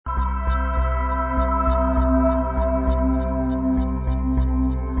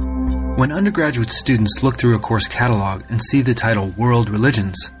When undergraduate students look through a course catalog and see the title World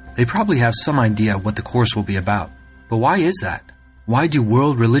Religions, they probably have some idea what the course will be about. But why is that? Why do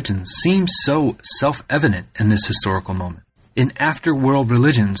world religions seem so self-evident in this historical moment? In After World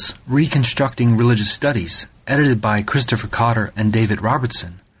Religions, Reconstructing Religious Studies, edited by Christopher Cotter and David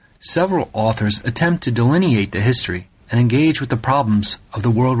Robertson, several authors attempt to delineate the history and engage with the problems of the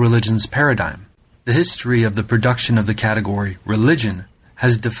world religions paradigm. The history of the production of the category religion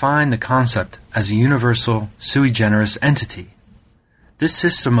has defined the concept as a universal sui generis entity. This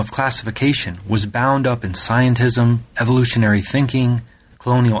system of classification was bound up in scientism, evolutionary thinking,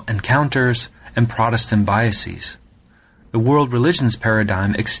 colonial encounters, and Protestant biases. The world religions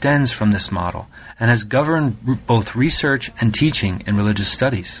paradigm extends from this model and has governed both research and teaching in religious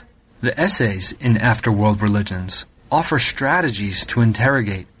studies. The essays in After World Religions offer strategies to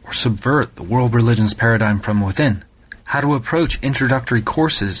interrogate or subvert the world religions paradigm from within, how to approach introductory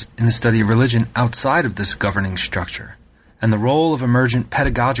courses in the study of religion outside of this governing structure, and the role of emergent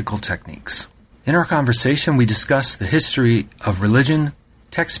pedagogical techniques. In our conversation, we discuss the history of religion,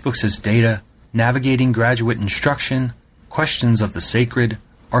 textbooks as data, navigating graduate instruction, questions of the sacred,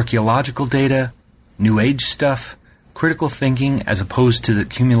 archaeological data, New Age stuff, critical thinking as opposed to the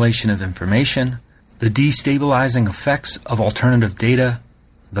accumulation of information, the destabilizing effects of alternative data,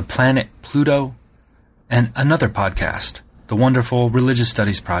 the planet Pluto, and another podcast, the wonderful Religious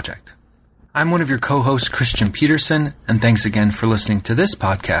Studies Project. I'm one of your co-hosts, Christian Peterson, and thanks again for listening to this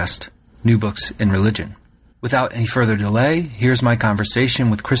podcast, New Books in Religion. Without any further delay, here's my conversation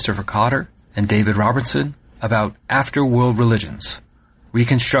with Christopher Cotter and David Robertson about After World Religions,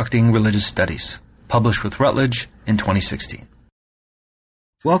 Reconstructing Religious Studies, published with Routledge in 2016.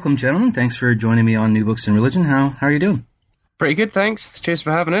 Welcome, gentlemen. Thanks for joining me on New Books in Religion. How are you doing? Pretty good, thanks. Cheers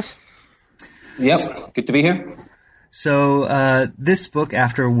for having us. Yep, good to be here. So this book,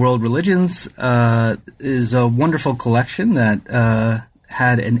 After World Religions, is a wonderful collection that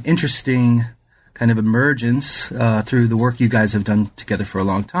had an interesting kind of emergence through the work you guys have done together for a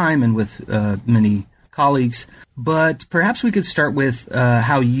long time and with many colleagues. But perhaps we could start with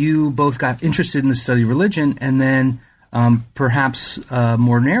how you both got interested in the study of religion, and then perhaps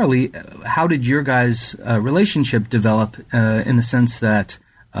more narrowly, how did your guys' relationship develop in the sense that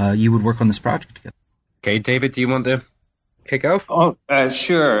you would work on this project together? Okay, David, do you want to kick off? Oh,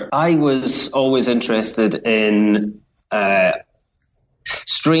 sure. I was always interested in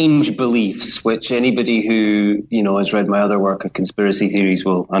strange beliefs, which anybody who has read my other work on conspiracy theories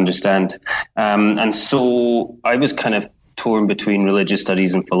will understand. And so I was kind of torn between religious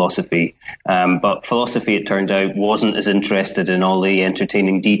studies and philosophy. But philosophy, it turned out, wasn't as interested in all the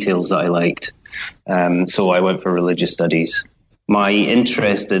entertaining details that I liked. So I went for religious studies. My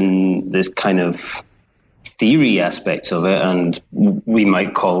interest in this kind of theory aspects of it, and we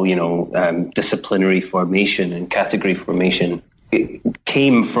might call, disciplinary formation and category formation, it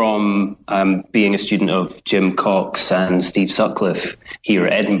came from being a student of Jim Cox and Steve Sutcliffe here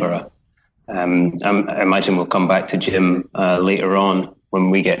at Edinburgh. I imagine we'll come back to Jim later on when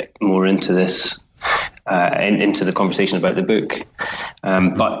we get more into this, into the conversation about the book.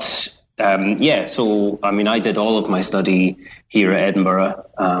 So, I did all of my study here at Edinburgh,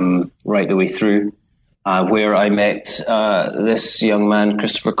 right the way through, where I met this young man,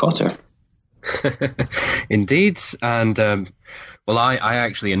 Christopher Cotter. Indeed. And, I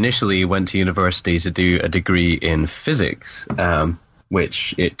actually initially went to university to do a degree in physics,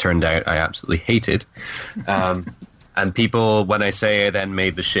 which it turned out I absolutely hated. And people, when I say I then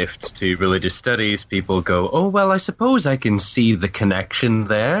made the shift to religious studies, people go, oh, well, I suppose I can see the connection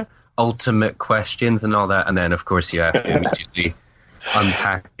there. Ultimate questions and all that, and then of course you have to immediately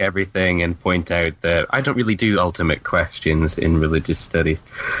unpack everything and point out that I don't really do ultimate questions in religious studies.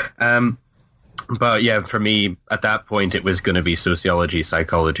 But yeah, for me at that point it was going to be sociology,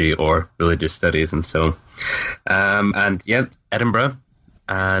 psychology, or religious studies, and so Edinburgh,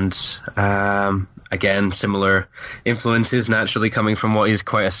 and again similar influences naturally coming from what is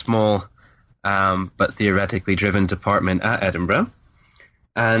quite a small but theoretically driven department at Edinburgh.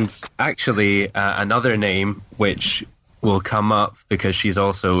 And actually, another name which will come up because she's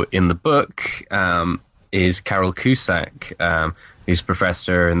also in the book is Carol Cusack, who's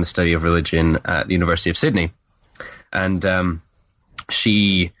professor in the study of religion at the University of Sydney. And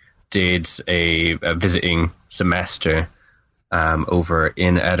she did a visiting semester over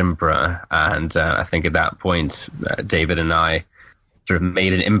in Edinburgh. And I think at that point, David and I sort of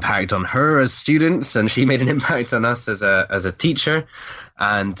made an impact on her as students, and she made an impact on us as a teacher.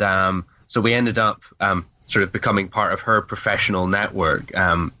 And so we ended up sort of becoming part of her professional network.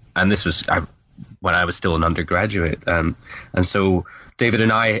 And this was when I was still an undergraduate. And so David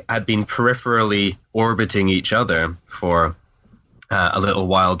and I had been peripherally orbiting each other for a little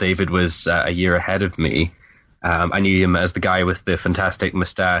while. David was a year ahead of me. I knew him as the guy with the fantastic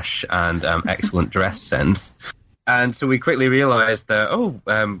mustache and excellent dress sense. And so we quickly realized that,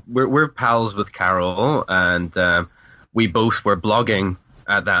 we're pals with Carol, and we both were blogging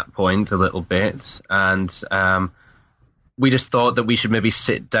at that point a little bit. And we just thought that we should maybe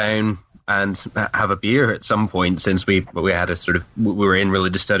sit down and have a beer at some point, since we had we were in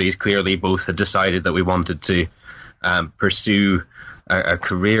religious studies. Clearly, both had decided that we wanted to pursue a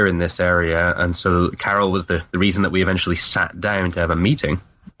career in this area. And so Carol was the reason that we eventually sat down to have a meeting.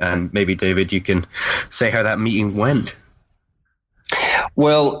 And maybe, David, you can say how that meeting went.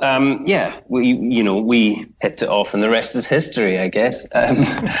 Well, we hit it off, and the rest is history, I guess.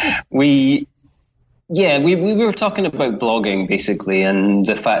 We were talking about blogging, basically, and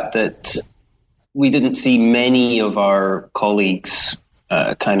the fact that we didn't see many of our colleagues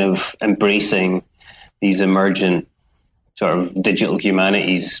kind of embracing these emergent sort of digital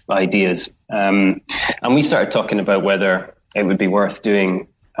humanities ideas. And we started talking about whether it would be worth doing,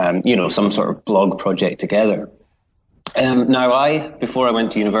 some sort of blog project together. Now, before I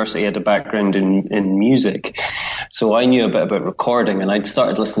went to university, had a background in music, so I knew a bit about recording, and I'd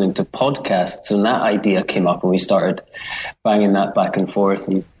started listening to podcasts, and that idea came up, and we started banging that back and forth.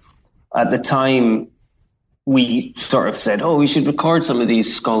 And at the time, we sort of said, we should record some of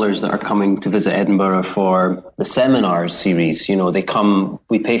these scholars that are coming to visit Edinburgh for the seminars series. They come,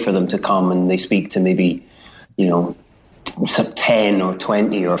 we pay for them to come, and they speak to maybe, 10 or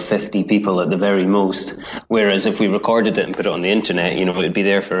 20 or 50 people at the very most. Whereas if we recorded it and put it on the internet, it would be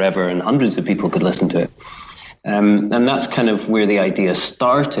there forever and hundreds of people could listen to it. And that's kind of where the idea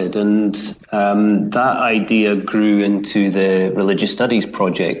started. And that idea grew into the Religious Studies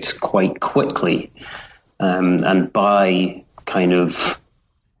project quite quickly. And by kind of,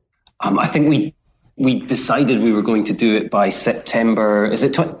 I think we decided we were going to do it by September. Is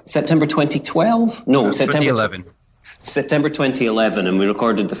it September 2012? No, September 2011. September 2011, and we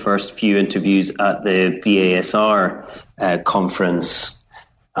recorded the first few interviews at the VASR conference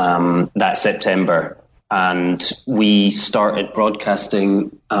that September. And we started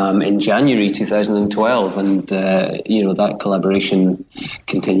broadcasting in January 2012, and that collaboration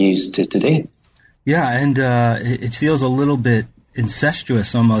continues to today. Yeah, and it feels a little bit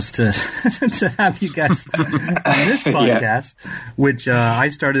incestuous almost to to have you guys on this podcast, which I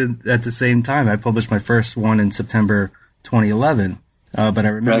started at the same time. I published my first one in September 2011, but I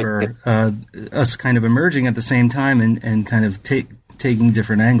remember us kind of emerging at the same time and kind of taking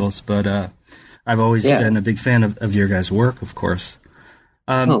different angles. But I've always been a big fan of your guys' work, of course.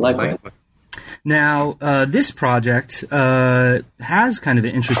 Likewise. Now, this project has kind of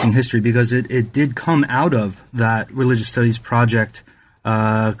an interesting history because it did come out of that religious studies project,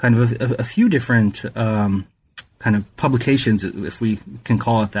 kind of a few different kind of publications, if we can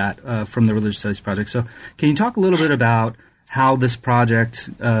call it that, from the religious studies project. So can you talk a little bit about how this project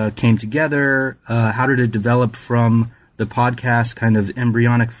came together? How did it develop from the podcast kind of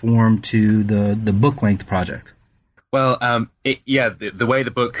embryonic form to the book-length project? Well, the way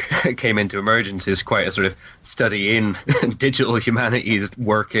the book came into emergence is quite a sort of study in digital humanities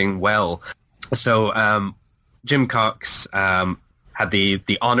working well. So Jim Cox had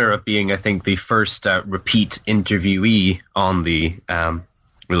the honor of being, I think, the first repeat interviewee on the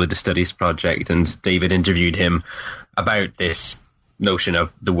Religious Studies project, and David interviewed him about this notion of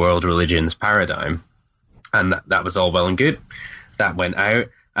the world religions paradigm. And that was all well and good. That went out.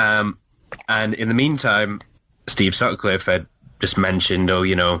 And in the meantime, Steve Sutcliffe had just mentioned,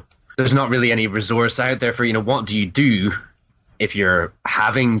 there's not really any resource out there for, what do you do if you're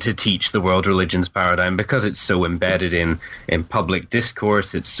having to teach the world religions paradigm, because it's so embedded in public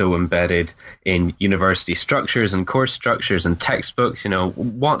discourse, it's so embedded in university structures and course structures and textbooks.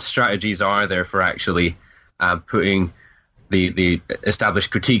 What strategies are there for actually putting the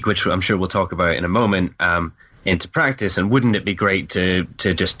established critique, which I'm sure we'll talk about in a moment, into practice? And wouldn't it be great to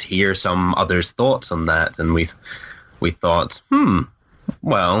just hear some others' thoughts on that? And we thought,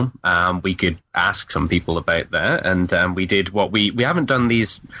 we could ask some people about that. And we did what we haven't done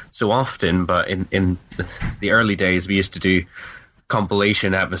these so often, but in the early days we used to do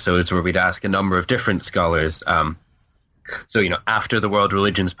compilation episodes where we'd ask a number of different scholars. So after the world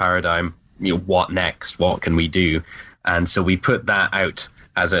religions paradigm, what next? What can we do? And so we put that out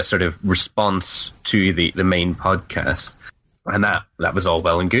as a sort of response to the main podcast. And that was all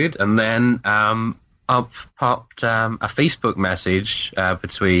well and good. And then up popped a Facebook message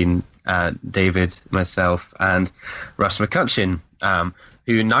between David, myself, and Russ McCutcheon,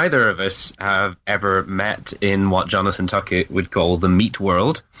 who neither of us have ever met in what Jonathan Tuckett would call the meat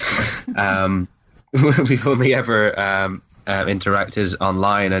world. We've only ever interacted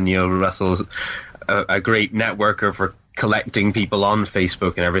online, and Russell's a great networker for collecting people on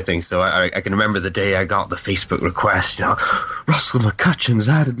Facebook and everything. So I can remember the day I got the Facebook request. Russell McCutcheon's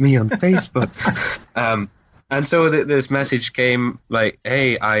added me on Facebook. And so this message came like,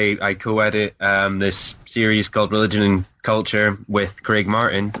 hey, I co-edit this series called Religion and Culture with Craig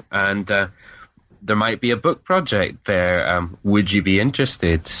Martin, and there might be a book project there. Would you be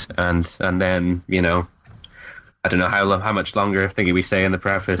interested? And then, I don't know how much longer, I think we say in the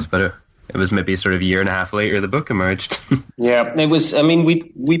preface, but it was maybe sort of a year and a half later the book emerged. Yeah, it was,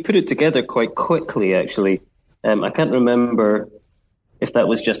 we put it together quite quickly, actually. I can't remember if that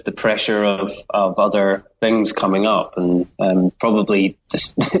was just the pressure of other things coming up, and probably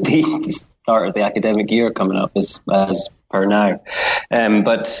just the start of the academic year coming up as per now. It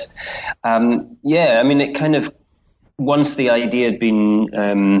kind of, once the idea had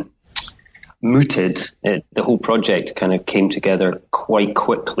been mooted, the whole project kind of came together quite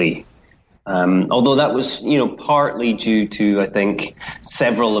quickly. Although that was, partly due to, I think,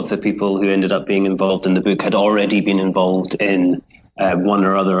 several of the people who ended up being involved in the book had already been involved in one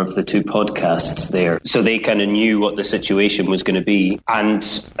or other of the two podcasts there. So they kind of knew what the situation was going to be. And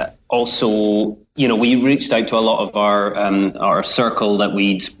also, we reached out to a lot of our circle that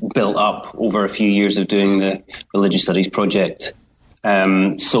we'd built up over a few years of doing the religious studies project.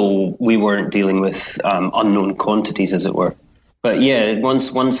 So we weren't dealing with unknown quantities, as it were. But yeah, once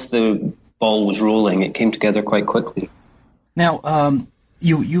the ball was rolling, it came together quite quickly. Now,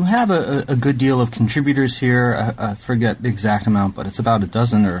 you have a good deal of contributors here. I forget the exact amount, but it's about a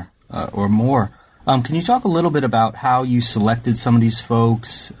dozen or more. Can you talk a little bit about how you selected some of these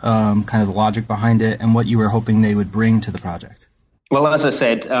folks, kind of the logic behind it, and what you were hoping they would bring to the project? Well, as I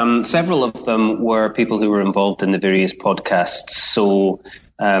said, several of them were people who were involved in the various podcasts. So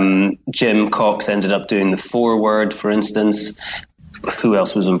Jim Cox ended up doing the foreword, for instance. Who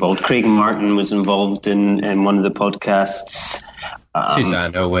else was involved? Craig Martin was involved in one of the podcasts.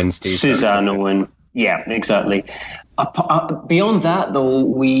 Suzanne Owen, Steve. Suzanne Owen. Yeah, exactly. Beyond that, though,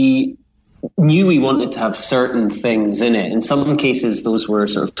 we knew we wanted to have certain things in it. In some cases, those were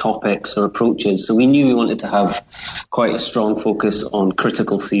sort of topics or approaches. So we knew we wanted to have quite a strong focus on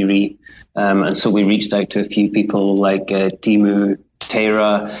critical theory. And so we reached out to a few people like Timu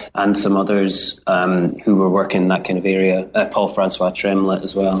Tera and some others who were working in that kind of area, Paul-Francois Tremlett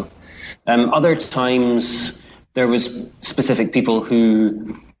as well. Other times, there was specific people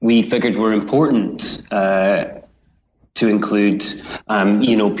who we figured were important to include,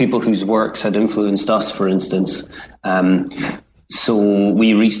 people whose works had influenced us, for instance. So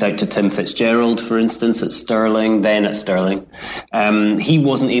we reached out to Tim Fitzgerald, for instance, at Stirling. He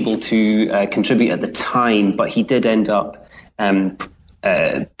wasn't able to contribute at the time, but he did end up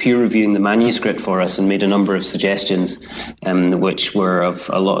peer reviewing the manuscript for us and made a number of suggestions, which were of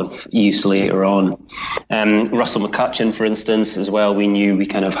a lot of use later on. Russell McCutcheon, for instance, as well, we knew we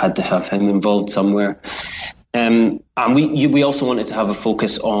kind of had to have him involved somewhere. And we also wanted to have a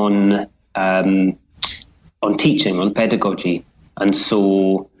focus on teaching, on pedagogy. And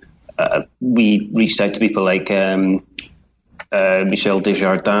so we reached out to people like Michel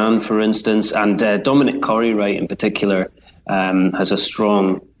Desjardins, for instance, and Dominic Corrywright in particular has a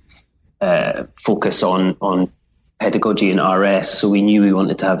strong focus on pedagogy and RS, so we knew we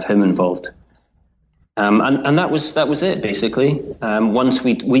wanted to have him involved. And that was it, basically. Once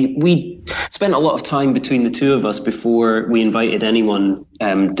we spent a lot of time between the two of us before we invited anyone,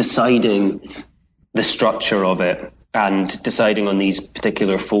 deciding the structure of it and deciding on these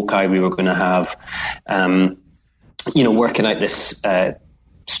particular foci we were going to have, working out this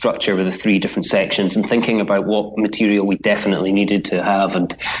structure with the three different sections and thinking about what material we definitely needed to have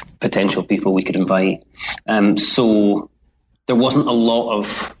and potential people we could invite. So there wasn't a lot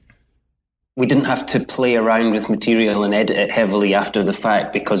of... We didn't have to play around with material and edit it heavily after the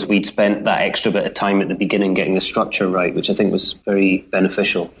fact because we'd spent that extra bit of time at the beginning getting the structure right, which I think was very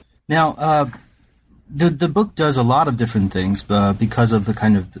beneficial. Now, the book does a lot of different things because of the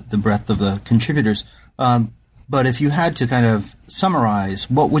kind of the breadth of the contributors. But if you had to kind of summarize,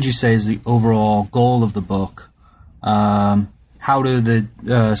 what would you say is the overall goal of the book? How do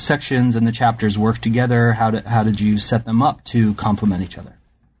the sections and the chapters work together? How did you set them up to complement each other?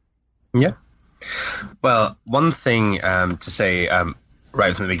 Yeah. Well, one thing to say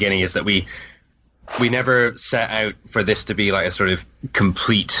right from the beginning is that we never set out for this to be like a sort of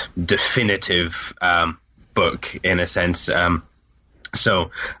complete, definitive book in a sense.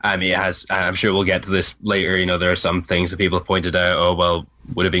 So, it has. I'm sure we'll get to this later. There are some things that people have pointed out. Oh, well,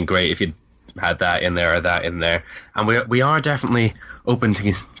 would have been great if you'd had that in there or that in there. And we are definitely open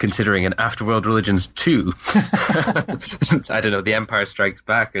to considering an Afterworld Religions 2. I don't know, The Empire Strikes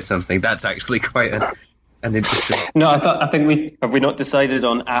Back or something. That's actually quite an interesting... No, I think we not decided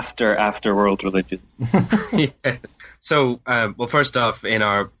on Afterworld Religions? Yes. So, well, first off, in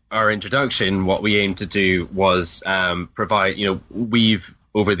our introduction, what we aimed to do was provide, we've,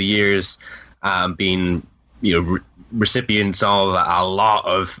 over the years, been, recipients of a lot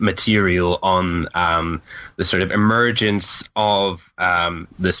of material on the sort of emergence of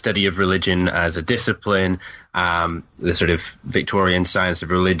the study of religion as a discipline, the sort of Victorian science of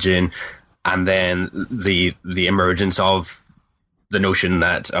religion, and then the emergence of the notion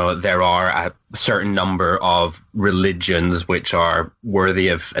that there are a certain number of religions which are worthy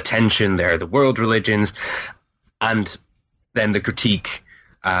of attention. They're the world religions, and then the critique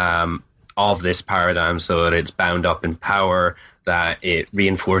of this paradigm, so that it's bound up in power, that it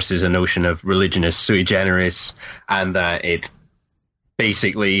reinforces a notion of religion as sui generis, and that it's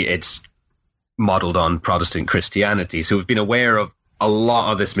modeled on Protestant Christianity. So we've been aware of a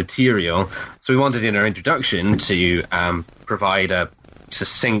lot of this material. So we wanted in our introduction to provide a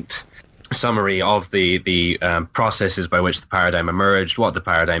succinct summary of the processes by which the paradigm emerged, what the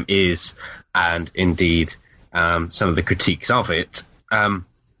paradigm is, and indeed some of the critiques of it.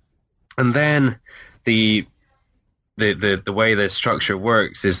 And then the way the structure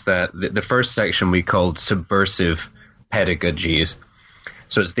works is that the first section we called subversive pedagogies.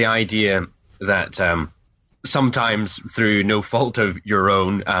 So it's the idea that sometimes through no fault of your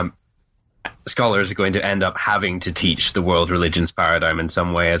own, scholars are going to end up having to teach the world religions paradigm in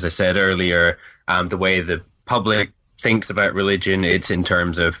some way. As I said earlier, the way the public thinks about religion, it's in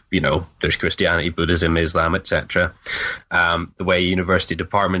terms of, there's Christianity, Buddhism, Islam, etc. The way university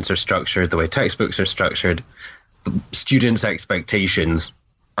departments are structured, the way textbooks are structured, the students' expectations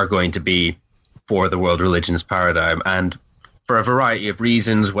are going to be for the world religions paradigm. And for a variety of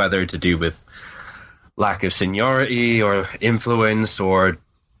reasons, whether to do with lack of seniority or influence or,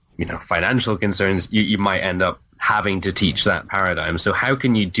 financial concerns, you might end up having to teach that paradigm. So how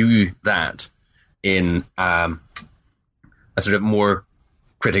can you do that in a sort of more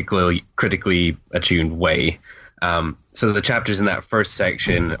critically attuned way? So the chapters in that first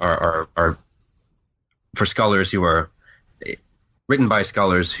section are for scholars who are written by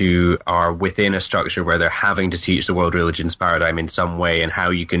scholars who are within a structure where they're having to teach the world religions paradigm in some way, and how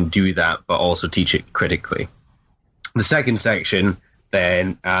you can do that but also teach it critically. The second section,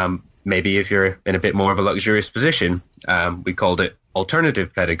 then, maybe if you're in a bit more of a luxurious position, we called it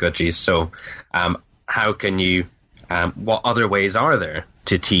alternative pedagogies. So how can you, what other ways are there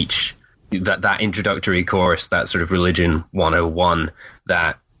to teach that introductory course, that sort of religion 101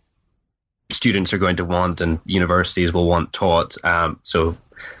 that students are going to want and universities will want taught?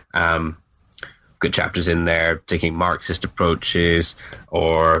 Good chapters in there taking Marxist approaches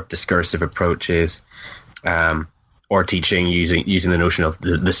or discursive approaches, or teaching using the notion of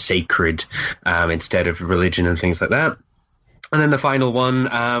the sacred instead of religion and things like that. And then the final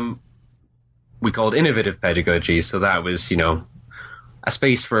one we called innovative pedagogy. So that was, a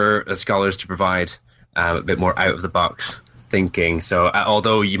space for scholars to provide a bit more out-of-the-box thinking. So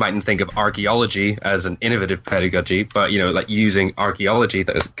although you mightn't think of archaeology as an innovative pedagogy, but, like using archaeology,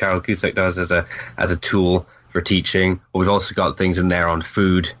 that Karol Cusack does as a tool for teaching. But we've also got things in there on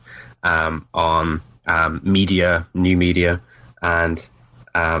food, on media, new media, and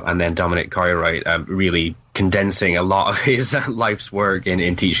then Dominic Cartwright really condensing a lot of his life's work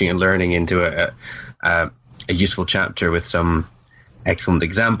in teaching and learning into a useful chapter with some excellent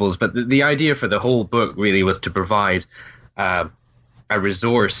examples. But the idea for the whole book really was to provide a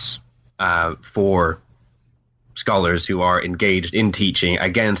resource for scholars who are engaged in teaching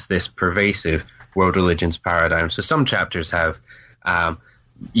against this pervasive world religions paradigm. So some chapters have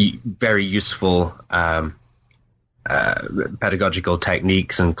very useful pedagogical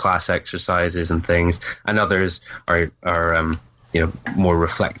techniques and class exercises and things, and others are more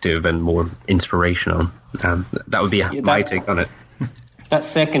reflective and more inspirational. That would be my take on it. That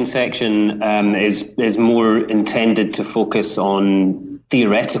second section is more intended to focus on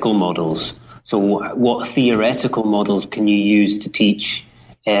theoretical models. So what theoretical models can you use to teach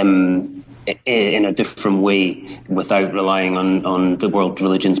in a different way without relying on the world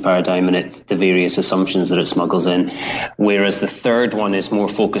religions paradigm and the various assumptions that it smuggles in? Whereas the third one is more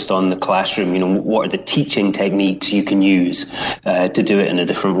focused on the classroom. What are the teaching techniques you can use to do it in a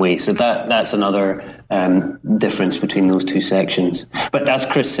different way? So that's another difference between those two sections. But as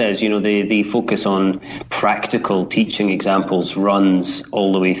Chris says, the focus on practical teaching examples runs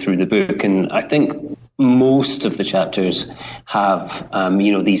all the way through the book. And I think most of the chapters have,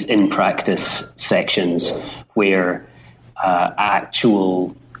 these in practice sections where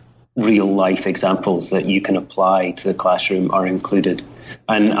actual real life examples that you can apply to the classroom are included.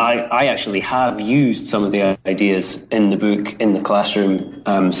 And I actually have used some of the ideas in the book in the classroom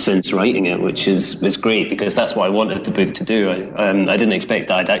since writing it, which is great, because that's what I wanted the book to do. I didn't expect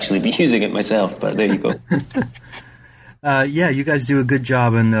that I'd actually be using it myself, but there you go. Yeah, you guys do a good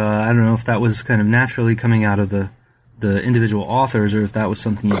job, and I don't know if that was kind of naturally coming out of the individual authors, or if that was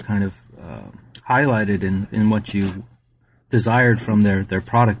something you kind of highlighted in what you desired from their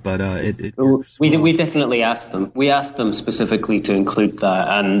product, but it works well. We definitely asked them. We asked them specifically to include that,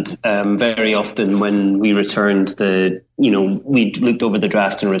 and very often when we returned we looked over the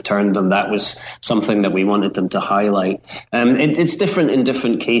draft and returned them, that was something that we wanted them to highlight. It's different in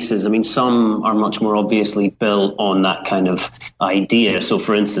different cases. I mean, some are much more obviously built on that kind of idea. So,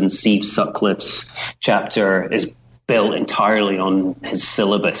 for instance, Steve Sutcliffe's chapter is built entirely on his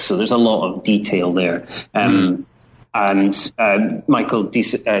syllabus, so there's a lot of detail there. And Michael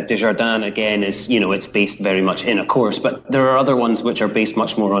Desjardins, again, is, it's based very much in a course. But there are other ones which are based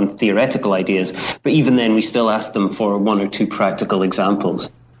much more on theoretical ideas. But even then, we still ask them for one or two practical examples.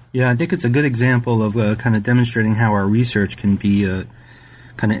 Yeah, I think it's a good example of kind of demonstrating how our research can be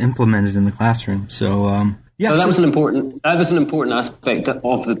kind of implemented in the classroom. So, yeah. So that was an important aspect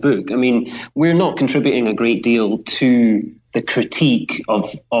of the book. I mean, we're not contributing a great deal to the critique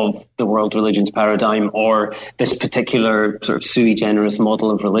of the world religions paradigm, or this particular sort of sui generis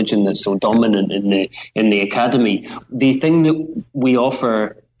model of religion that's so dominant in the academy. The thing that we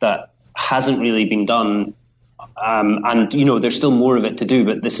offer that hasn't really been done, and there's still more of it to do,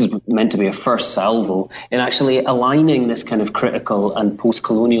 but this is meant to be a first salvo in actually aligning this kind of critical and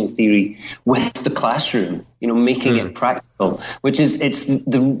post-colonial theory with the classroom, making it practical, which is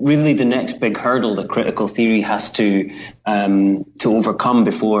really the next big hurdle that critical theory has to overcome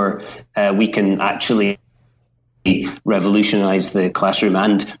before we can actually revolutionize the classroom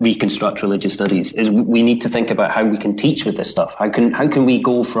and reconstruct religious studies. Is we need to think about how we can teach with this stuff. How can we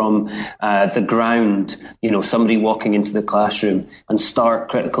go from the ground, somebody walking into the classroom, and start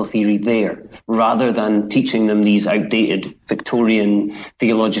critical theory there, rather than teaching them these outdated Victorian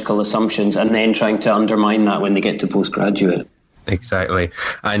theological assumptions and then trying to undermine that when they get to postgraduate. Exactly.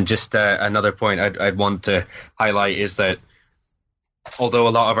 And just another point I'd want to highlight is that although a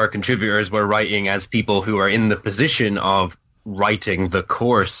lot of our contributors were writing as people who are in the position of writing the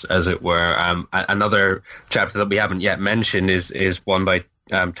course, as it were, another chapter that we haven't yet mentioned is one by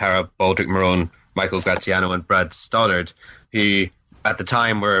Tara Baldrick-Marone, Michael Graziano, and Brad Stoddard, who at the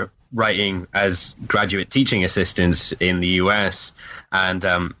time were writing as graduate teaching assistants in the US,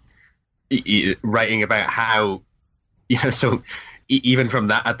 and writing about how, so even from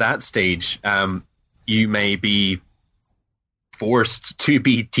that, at that stage, you may be forced to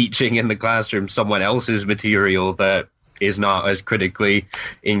be teaching in the classroom someone else's material that is not as critically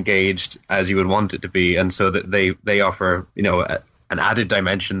engaged as you would want it to be. And so that they offer, an added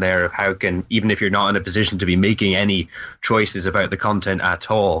dimension there of how can, even if you're not in a position to be making any choices about the content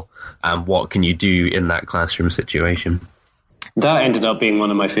at all, what can you do in that classroom situation? That ended up being one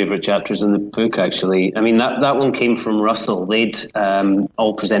of my favourite chapters in the book, actually. I mean, that one came from Russell. They'd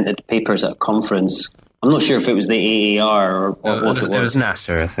all presented papers at a conference. I'm not sure if it was the AAR or what it was. It was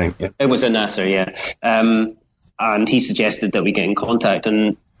Nasser, I think. Yeah. It was a Nasser, yeah. And he suggested that we get in contact.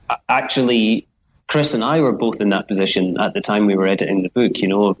 And actually, Chris and I were both in that position at the time we were editing the book.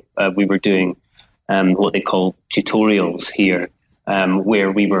 We were doing what they call tutorials here,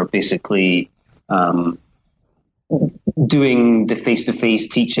 where we were basically doing the face-to-face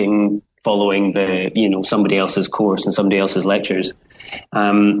teaching following the, somebody else's course and somebody else's lectures.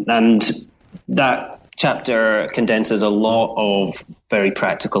 And that chapter condenses a lot of very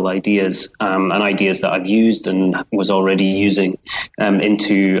practical ideas and ideas that I've used and was already using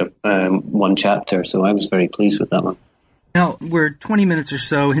into one chapter. So I was very pleased with that one. Now, we're 20 minutes or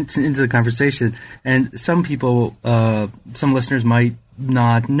so into the conversation, and some people, some listeners might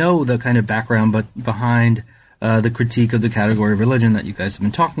not know the kind of background but behind the critique of the category of religion that you guys have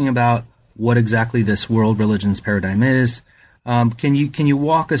been talking about, what exactly this world religions paradigm is. Can you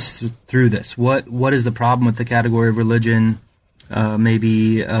walk us through this? What is the problem with the category of religion?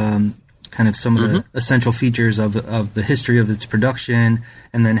 Maybe kind of some of the essential features of the history of its production,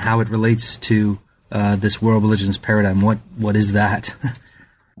 and then how it relates to this world religions paradigm. What is that?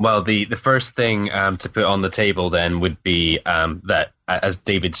 Well, the first thing to put on the table then would be that, as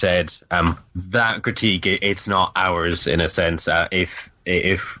David said, that critique, it's not ours in a sense.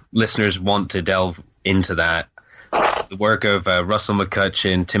 If listeners want to delve into that, the work of Russell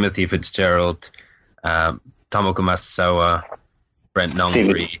McCutcheon, Timothy Fitzgerald, Tomoko Masawa, Brent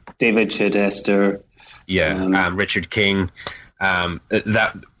Nongri, David Chidester, Richard King.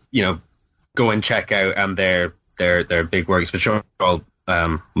 That go and check out their big works, which are all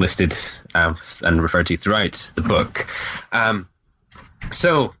listed and referred to throughout the book.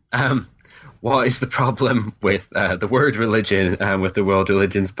 So, what is the problem with the word religion with the world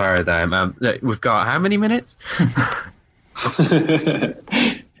religions paradigm? We've got how many minutes?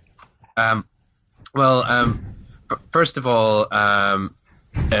 First of all,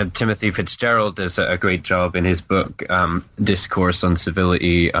 Timothy Fitzgerald does a great job in his book, Discourse on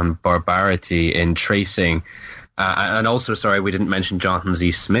Civility and Barbarity, in tracing, and also, sorry, we didn't mention Jonathan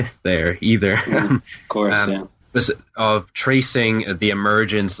Z. Smith there either. Of course, of tracing the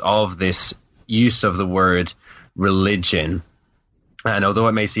emergence of this use of the word religion. And although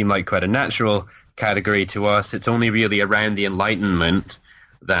it may seem like quite a natural category to us, it's only really around the Enlightenment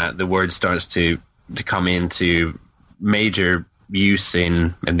that the word starts to come into major use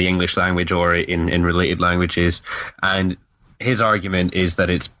in the English language or in related languages. And his argument is that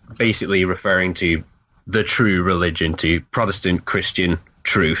it's basically referring to the true religion, to Protestant Christian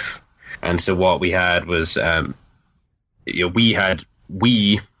truth. And so what we had was, the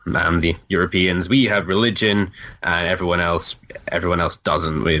Europeans, we have religion, and everyone else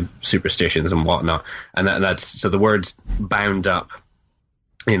doesn't, with superstitions and whatnot. And that's so the word's bound up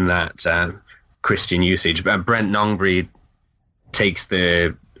in that Christian usage. Brent Nongri takes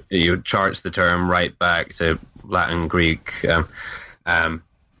charts the term right back to Latin, Greek,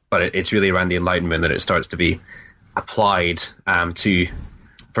 but it's really around the Enlightenment that it starts to be applied to,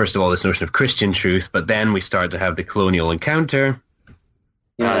 first of all, this notion of Christian truth, but then we start to have the colonial encounter,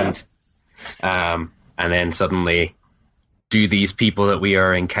 and then suddenly, do these people that we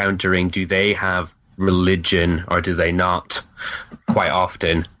are encountering, do they have religion or do they not? Quite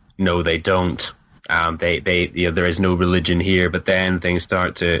often, no, they don't. There is no religion here, but then things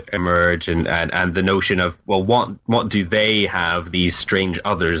start to emerge, and the notion of, well, what do they have, these strange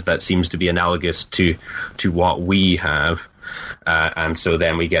others that seems to be analogous to what we have, and so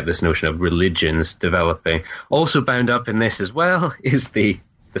then we get this notion of religions developing. Also bound up in this as well is the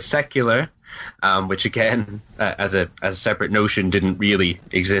secular, which again, as a separate notion, didn't really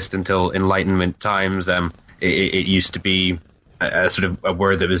exist until Enlightenment times. It used to be a sort of a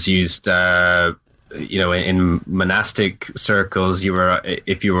word that was used. In monastic circles,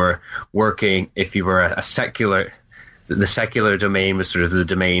 if you were a secular, the secular domain was sort of the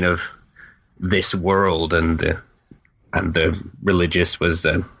domain of this world, and the religious was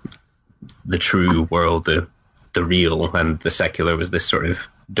the true world, the real, and the secular was this sort of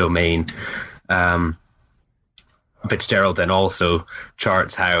domain. Fitzgerald then also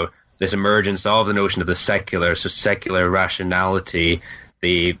charts how this emergence of the notion of the secular, so secular rationality,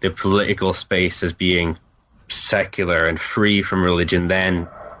 the political space as being secular and free from religion, then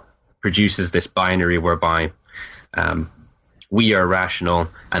produces this binary whereby we are rational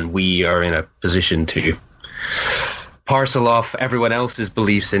and we are in a position to parcel off everyone else's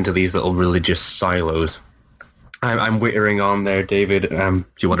beliefs into these little religious silos. I'm wittering on there, David. Do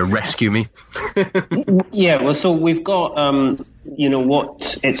you want to rescue me? Yeah, well, so we've got,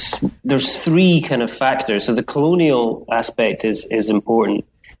 there's three kind of factors. So the colonial aspect is important,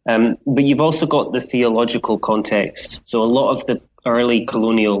 but you've also got the theological context. So a lot of the early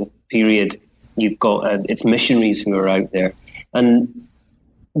colonial period, you've got, it's missionaries who are out there. And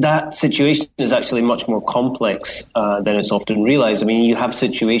that situation is actually much more complex than it's often realized. I mean, you have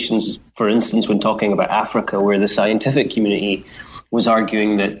situations, for instance, when talking about Africa, where the scientific community was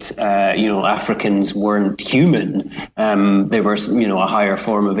arguing that, Africans weren't human. They were, a higher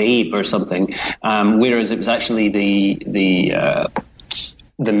form of ape or something. Whereas it was actually the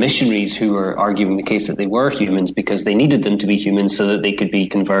missionaries who were arguing the case that they were humans because they needed them to be humans so that they could be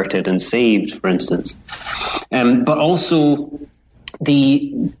converted and saved, for instance. But also,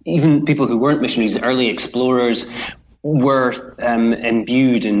 even people who weren't missionaries, early explorers, were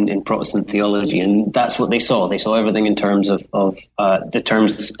imbued in Protestant theology, and that's what they saw. They saw everything in terms of the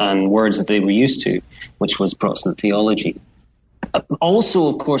terms and words that they were used to, which was Protestant theology. Also,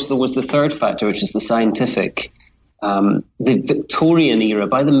 of course, there was the third factor, which is the scientific. The Victorian era,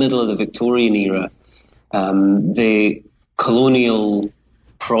 by the middle of the Victorian era, the colonial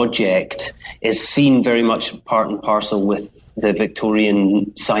project is seen very much part and parcel with the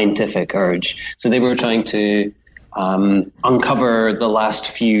Victorian scientific urge. So they were trying to uncover the last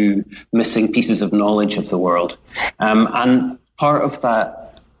few missing pieces of knowledge of the world. And part of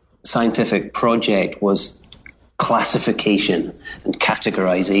that scientific project was classification and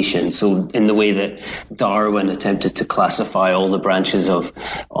categorization. So in the way that Darwin attempted to classify all the branches of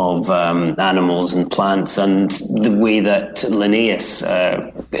animals and plants, and the way that Linnaeus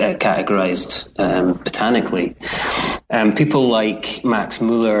categorized botanically. People like Max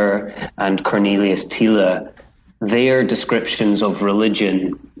Müller and Cornelius Thiele, their descriptions of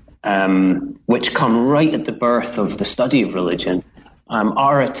religion, which come right at the birth of the study of religion,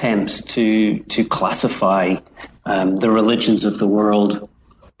 are attempts to classify the religions of the world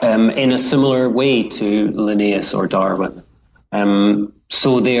in a similar way to Linnaeus or Darwin.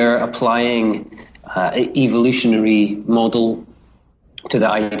 So they're applying evolutionary model to the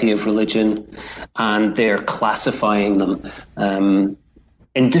idea of religion, and they're classifying them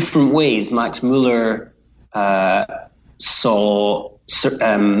in different ways. Max Müller saw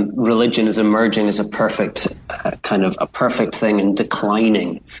religion as emerging as a perfect thing and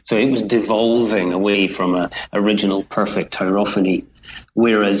declining. So it was devolving away from a original perfect hierophany,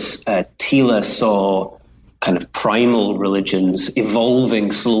 whereas Thiele saw kind of primal religions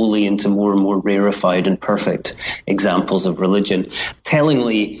evolving slowly into more and more rarefied and perfect examples of religion.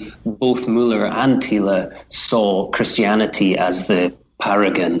 Tellingly, both Müller and Thiele saw Christianity as the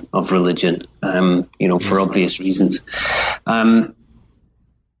paragon of religion, for obvious reasons.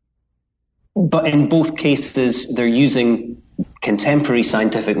 But in both cases, they're using contemporary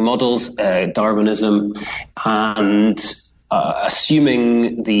scientific models, Darwinism, and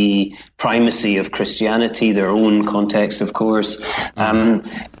assuming the primacy of Christianity, their own context, of course, and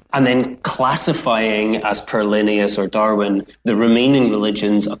then classifying, as per Linnaeus or Darwin, the remaining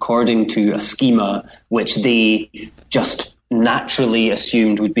religions according to a schema which they just naturally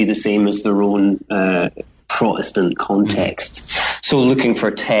assumed would be the same as their own Protestant context. So looking for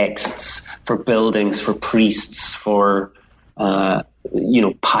texts, for buildings, for priests, for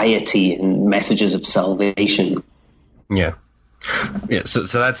piety and messages of salvation. Yeah. So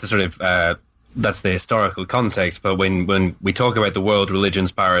that's the sort of that's the historical context. But when we talk about the world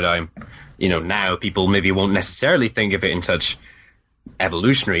religions paradigm, now people maybe won't necessarily think of it in such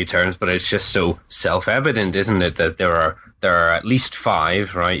evolutionary terms, but it's just so self-evident, isn't it, that there are at least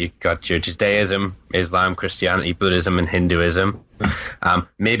 5, right? You've got your Judaism, Islam, Christianity, Buddhism, and Hinduism.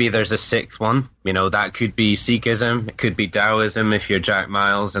 Maybe there's a 6th one. That could be Sikhism. It could be Taoism if you're Jack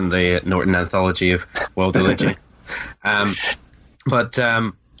Miles and the Norton Anthology of World Religion. But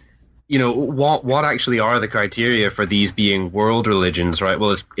what actually are the criteria for these being world religions, right?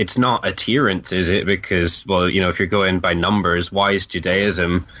 Well, it's not adherence, is it? Because, if you're going by numbers, why is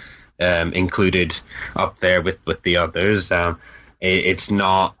Judaism included up there with the others? It's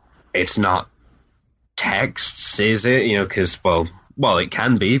not texts, is it? Because it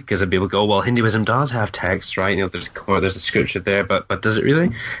can be, because people go, Hinduism does have texts, right? There's a scripture there, but does it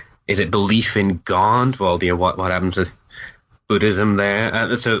really? Is it belief in God? Well, what happens with Buddhism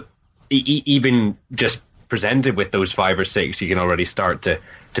there? So even just presented with those 5 or 6, you can already start to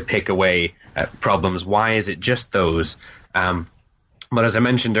pick away at problems. Why is it just those? But as I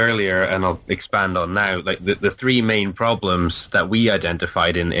mentioned earlier, and I'll expand on now, like the 3 main problems that we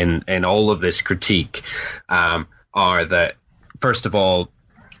identified in all of this critique are that, first of all,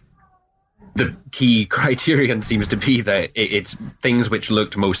 the key criterion seems to be that it's things which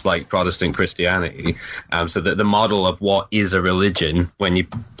looked most like Protestant Christianity. So that the model of what is a religion, when you,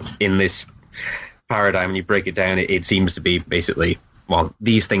 in this paradigm, when you break it down, it seems to be basically,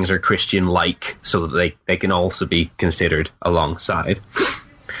 these things are Christian-like, so that they can also be considered alongside.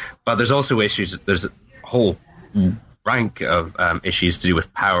 But there's also issues, there's a whole rank of issues to do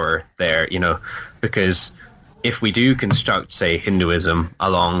with power there, because if we do construct, say, Hinduism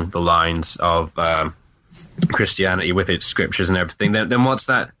along the lines of Christianity with its scriptures and everything, then what's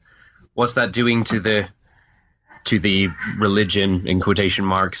that doing to the religion, in quotation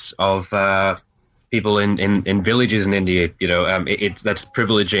marks, of people in villages in India? That's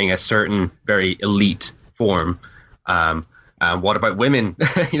privileging a certain very elite form. What about women?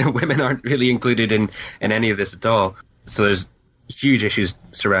 Women aren't really included in any of this at all. So there's huge issues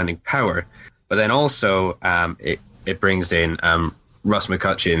surrounding power. But then also it brings in Russ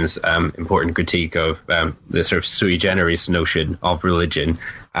McCutcheon's important critique of the sort of sui generis notion of religion.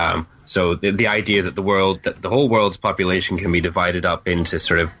 So the idea that the whole world's population can be divided up into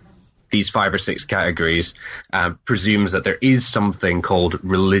sort of these 5 or 6 categories presumes that there is something called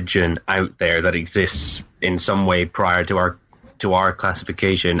religion out there that exists in some way prior to our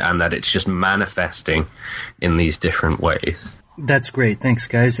classification, and that it's just manifesting in these different ways. That's great. Thanks,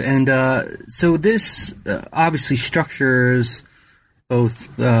 guys. And so this obviously structures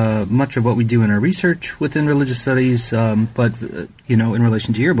both much of what we do in our research within religious studies, but in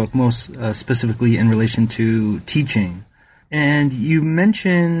relation to your book, most specifically in relation to teaching. And you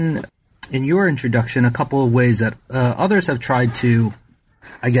mention in your introduction a couple of ways that others have tried to,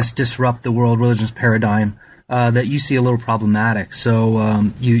 I guess, disrupt the world religions paradigm that you see a little problematic.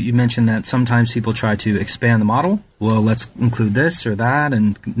 So you mentioned that sometimes people try to expand the model. Well, let's include this or that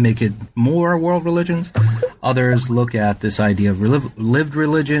and make it more world religions. Others look at this idea of lived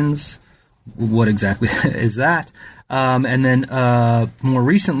religions. What exactly is that? And then more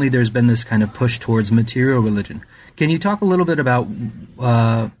recently, there's been this kind of push towards material religion. Can you talk a little bit about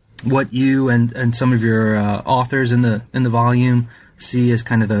what you and some of your authors in the volume see as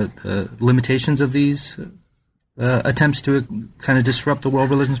kind of the limitations of these attempts to kind of disrupt the world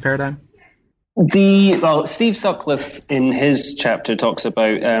religions paradigm? Steve Sutcliffe in his chapter talks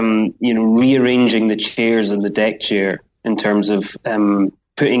about rearranging the chairs in the deck chair in terms of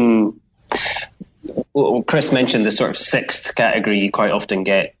putting. Well, Chris mentioned the sort of sixth category you quite often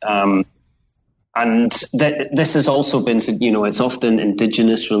get, and this has also been, it's often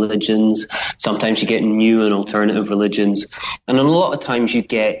indigenous religions. Sometimes you get new and alternative religions, and a lot of times you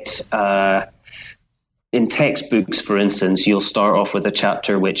get. In textbooks, for instance, you'll start off with a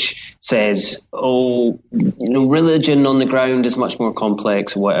chapter which says, religion on the ground is much more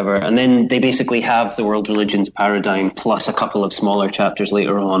complex or whatever. And then they basically have the world religions paradigm plus a couple of smaller chapters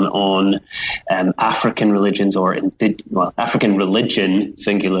later on African religions or African religion,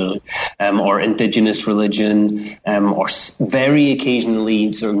 singularly, or indigenous religion, or very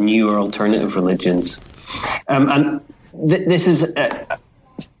occasionally sort of new or alternative religions. This is...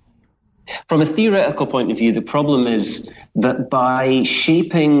 From a theoretical point of view, the problem is that by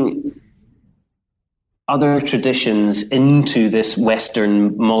shaping other traditions into this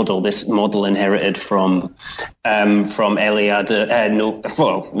Western model, this model inherited from Eliade,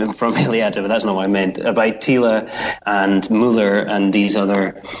 from Eliade, but that's not what I meant, by Thiele and Muller and these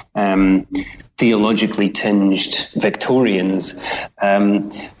other theologically tinged Victorians,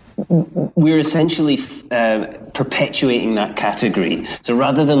 we're essentially perpetuating that category. So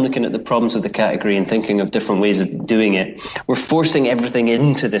rather than looking at the problems of the category and thinking of different ways of doing it, we're forcing everything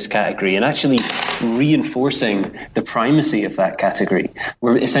into this category and actually reinforcing the primacy of that category.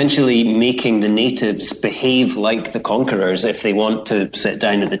 We're essentially making the natives behave like the conquerors if they want to sit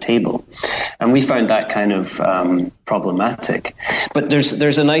down at the table. And we found that kind of problematic. But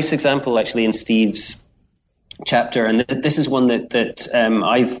there's a nice example actually in Steve's chapter, and this is one that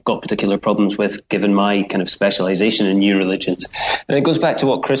I've got particular problems with given my kind of specialization in new religions. And it goes back to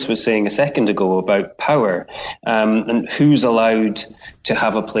what Chris was saying a second ago about power and who's allowed to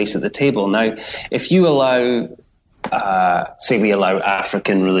have a place at the table. Now, if you allow say we allow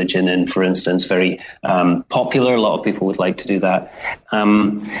African religion in, for instance, very popular, a lot of people would like to do that,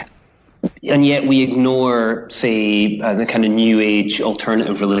 and yet we ignore, say, the kind of New Age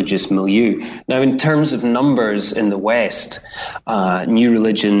alternative religious milieu. Now, in terms of numbers in the West, new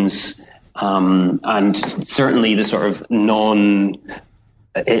religions and certainly the sort of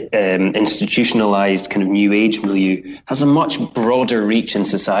institutionalized kind of New Age milieu has a much broader reach in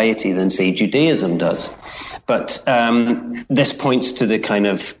society than, say, Judaism does. But this points to the kind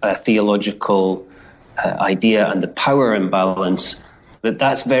of theological idea and the power imbalance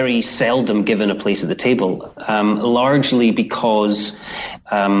that's very seldom given a place at the table, largely because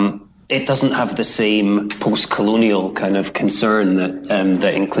it doesn't have the same post-colonial kind of concern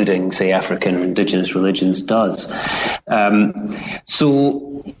that including, say, African or indigenous religions does.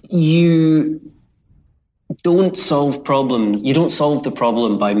 So you don't solve the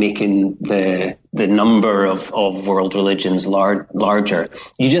problem by making the number of world religions larger.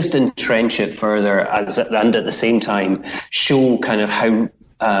 You just entrench it further and at the same time show kind of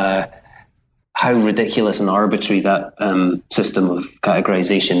how ridiculous and arbitrary that system of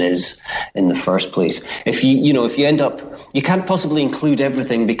categorization is in the first place. If you end up, you can't possibly include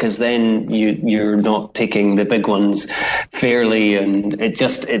everything because then you're not taking the big ones fairly, and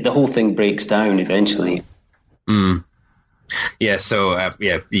the whole thing breaks down eventually. Yeah, so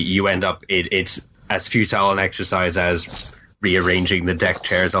you end up, it's as futile an exercise as rearranging the deck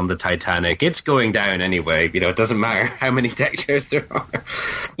chairs on the Titanic. It's going down anyway. It doesn't matter how many deck chairs there are.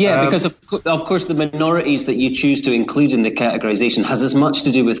 Yeah, because of course the minorities that you choose to include in the categorization has as much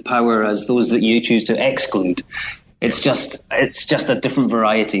to do with power as those that you choose to exclude. It's just a different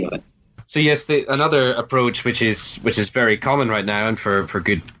variety of it. So yes, another approach which is very common right now, and for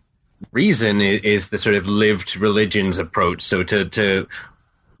good reason, is the sort of lived religions approach. So to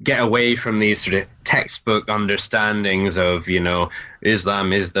get away from these sort of textbook understandings of,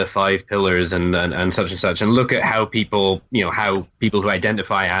 Islam is the 5 pillars and such, and look at how people who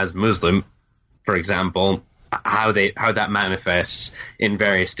identify as Muslim, for example, how that manifests in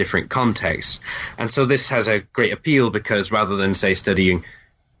various different contexts. And so this has a great appeal because rather than, say, studying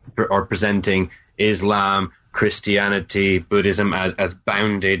or presenting Islam, Christianity, Buddhism as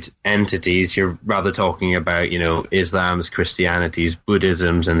bounded entities, you're rather talking about, Islam's, Christianity's,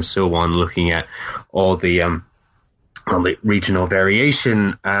 Buddhisms, and so on, looking at all the regional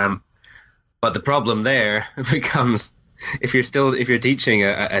variation. But the problem there becomes, if you're teaching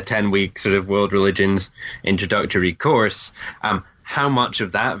a 10-week sort of world religions introductory course, how much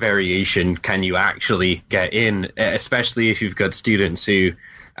of that variation can you actually get in, especially if you've got students who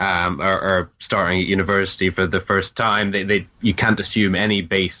are starting at university for the first time? You can't assume any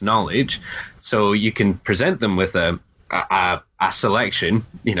base knowledge, so you can present them with a selection.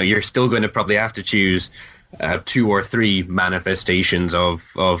 You're still going to probably have to choose 2 or 3 manifestations of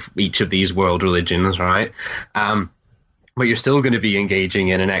each of these world religions, right? But you're still going to be engaging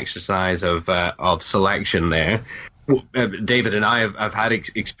in an exercise of selection there. David and I have had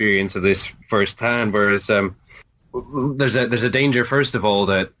experience of this firsthand, whereas there's a danger, first of all,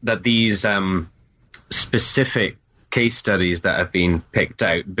 that these specific case studies that have been picked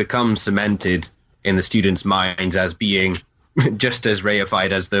out become cemented in the students' minds as being just as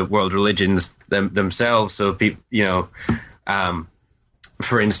reified as the world religions themselves. So,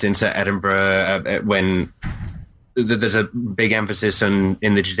 for instance, at Edinburgh, when there's a big emphasis in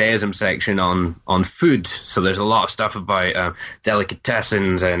the Judaism section on food, so there's a lot of stuff about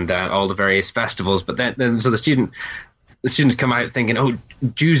delicatessens and all the various festivals. But then so the students come out thinking, oh,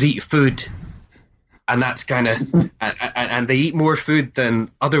 Jews eat food, and that's kind of and they eat more food than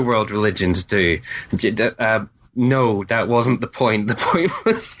other world religions do. No, that wasn't the point. The point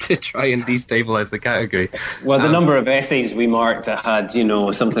was to try and destabilize the category. Well, the number of essays we marked that had,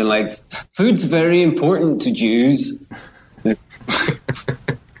 something like, food's very important to Jews.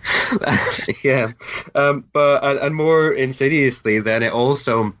 Yeah. But more insidiously, then it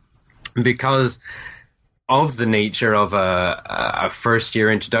also, because of the nature of a first-year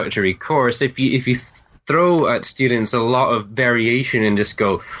introductory course, if you throw at students a lot of variation and just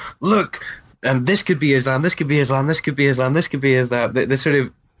go, look, and this could be Islam, this could be Islam, this could be Islam, this could be Islam. The sort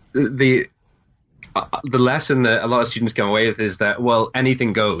of the lesson that a lot of students come away with is that, well,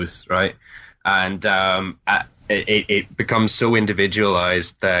 anything goes, right? And it becomes so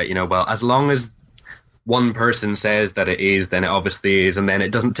individualized that, well, as long as one person says that it is, then it obviously is, and then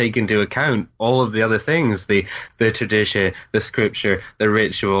it doesn't take into account all of the other things, the tradition, the scripture, the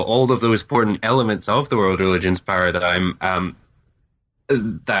ritual, all of those important elements of the world religions paradigm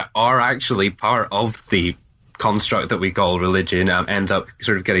that are actually part of the construct that we call religion, end up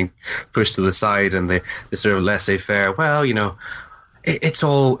sort of getting pushed to the side, and the sort of laissez-faire, well, it's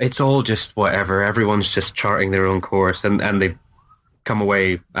all just whatever, everyone's just charting their own course, and they come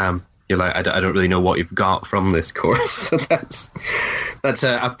away, you're like, I don't really know what you've got from this course. So that's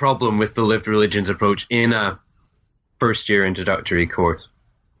a problem with the lived religions approach in a first-year introductory course.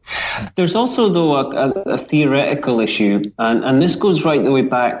 There's also, though, a theoretical issue, and this goes right the way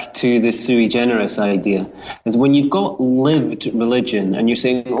back to the sui generis idea, is when you've got lived religion and you're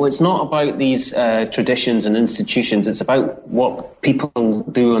saying, oh, it's not about these traditions and institutions, it's about what people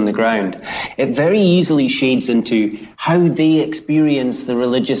do on the ground. It very easily shades into how they experience the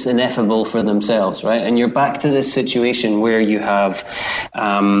religious ineffable for themselves, right? And you're back to this situation where you have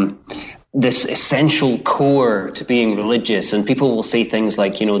this essential core to being religious, and people will say things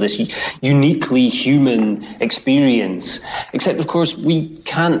like, this uniquely human experience, except of course we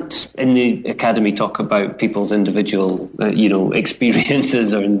can't in the academy talk about people's individual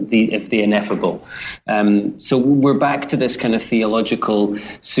experiences or the ineffable. So we're back to this kind of theological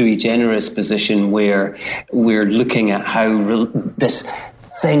sui generis position where we're looking at how this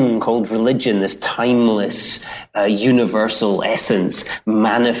thing called religion, this timeless, universal essence,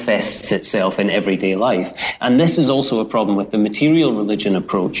 manifests itself in everyday life. And this is also a problem with the material religion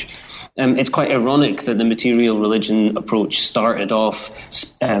approach. It's quite ironic that the material religion approach started off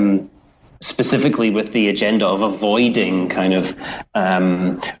specifically with the agenda of avoiding kind of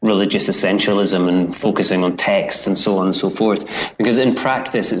religious essentialism and focusing on texts and so on and so forth. Because in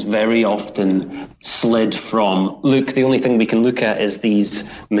practice, it's very often slid from, look, the only thing we can look at is these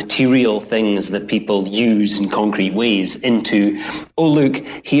material things that people use in concrete ways, into, oh, look,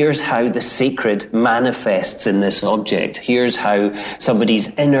 here's how the sacred manifests in this object. Here's how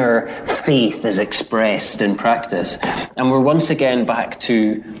somebody's inner faith is expressed in practice. And we're once again back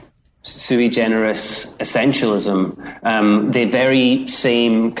to sui generis essentialism, the very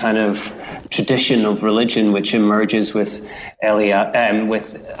same kind of tradition of religion which emerges with Muller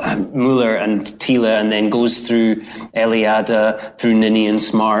and Thiele, and then goes through Eliade, through Ninny and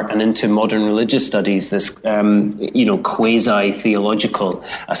Smart, and into modern religious studies. This quasi-theological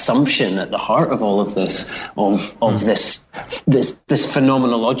assumption at the heart of all of this, of this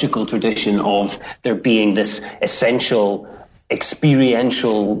phenomenological tradition of there being this essential,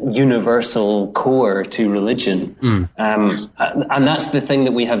 experiential, universal core to religion. And that's the thing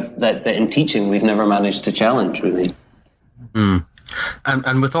that we have, that in teaching we've never managed to challenge, really.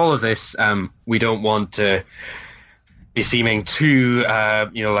 And with all of this, we don't want to be seeming too,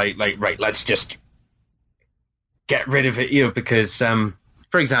 right, let's just get rid of it, because,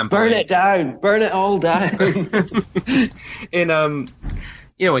 for example... Burn it all down.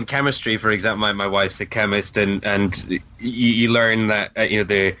 In chemistry, for example, my wife's a chemist, and you learn that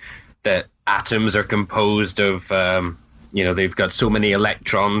the atoms are composed of they've got so many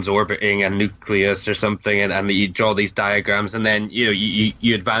electrons orbiting a nucleus or something, and you draw these diagrams, and then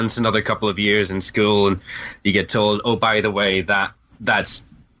you advance another couple of years in school, and you get told, oh, by the way, that's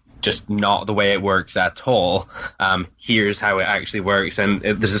just not the way it works at all. Here's how it actually works, and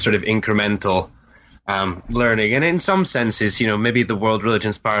there's a sort of incremental learning, and in some senses, maybe the world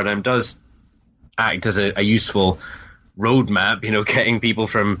religions paradigm does act as a useful roadmap, getting people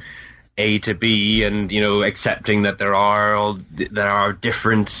from A to B, and accepting that there are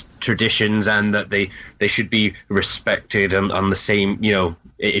different traditions, and that they should be respected on the same.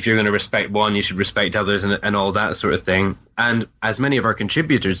 If you're going to respect one, you should respect others, and all that sort of thing. And as many of our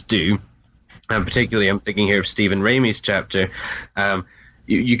contributors do, and particularly I'm thinking here of Stephen Ramey's chapter.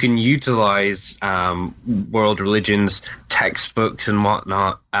 You can utilize world religions, textbooks, and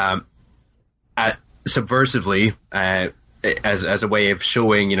whatnot subversively as a way of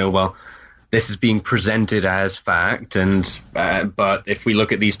showing, this is being presented as fact, but if we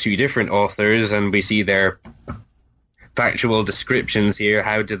look at these two different authors and we see their factual descriptions here,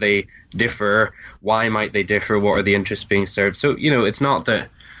 how do they differ? Why might they differ? What are the interests being served? So, it's not that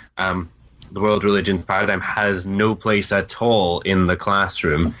the world religion paradigm has no place at all in the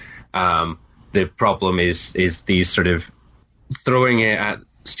classroom. The problem is these sort of throwing it at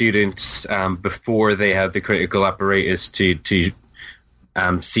students before they have the critical apparatus to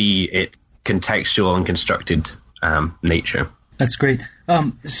see it contextual and constructed nature. That's great.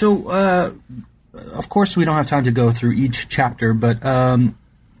 So, of course, we don't have time to go through each chapter, but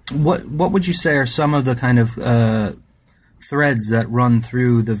what would you say are some of the kind of threads that run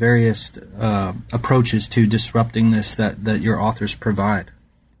through the various approaches to disrupting this that your authors provide?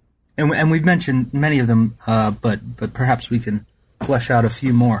 And we've mentioned many of them, but perhaps we can flesh out a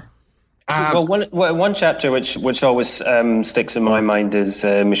few more. One chapter which always sticks in my mind is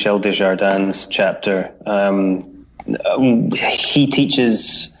Michel Desjardins' chapter. He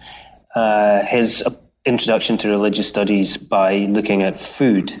teaches his introduction to religious studies by looking at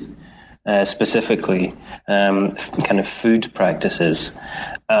food. Specifically, kind of food practices,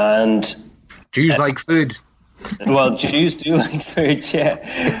 and Jews like food. Well, Jews do like food,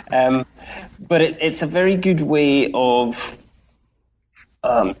 yeah. But it's a very good way of.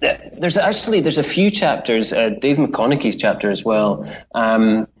 There's a few chapters, Dave McConaughey's chapter as well,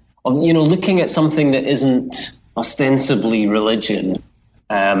 of looking at something that isn't ostensibly religion.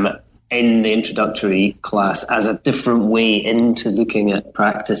 In the introductory class as a different way into looking at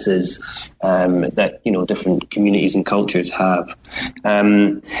practices that different communities and cultures have.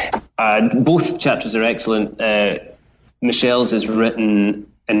 Both chapters are excellent. Michel's is written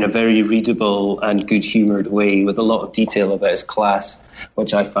in a very readable and good-humoured way with a lot of detail about his class,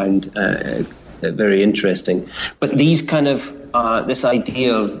 which I find very interesting. But these kind of this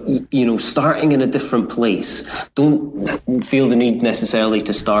idea of starting in a different place. Don't feel the need necessarily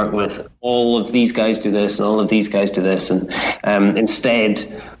to start with all of these guys do this and all of these guys do this, and instead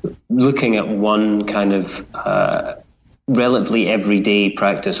looking at one kind of relatively everyday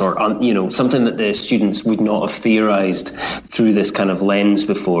practice, or something that the students would not have theorized through this kind of lens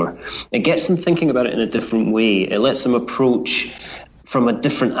before. It gets them thinking about it in a different way. It lets them approach from a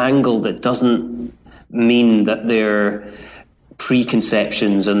different angle that doesn't mean that they're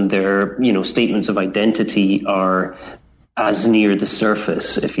preconceptions and their statements of identity are as near the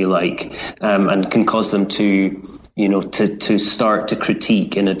surface, if you like, and can cause them to start to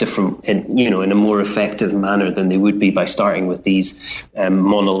critique in a different, in a more effective manner than they would be by starting with these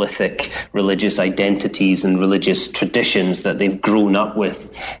monolithic religious identities and religious traditions that they've grown up with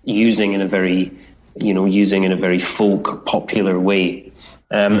using in a very folk popular way.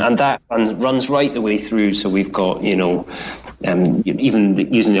 And that runs right the way through. So we've got, even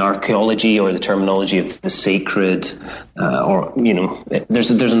using the archaeology or the terminology of the sacred,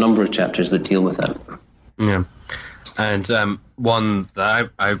 there's a number of chapters that deal with that. Yeah. And one that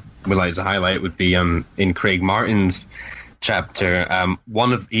I would like to highlight would be in Craig Martin's chapter.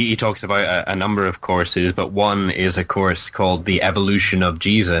 He talks about a number of courses, but one is a course called The Evolution of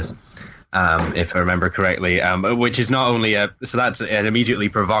Jesus. If I remember correctly, which is not only so that's an immediately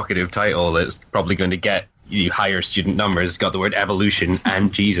provocative title that's probably going to get you higher student numbers. It's got the word evolution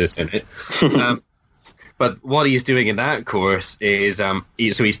and Jesus in it. But what he's doing in that course is,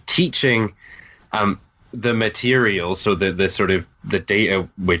 he's teaching the material, so the sort of the data,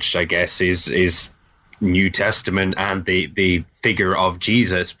 which I guess is New Testament and the figure of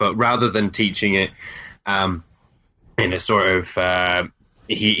Jesus, but rather than teaching it in a sort of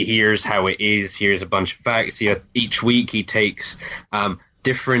here's how it is, here's a bunch of facts. Each week he takes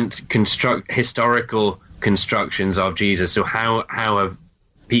different historical constructions of Jesus. So how have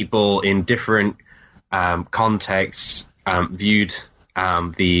people in different contexts viewed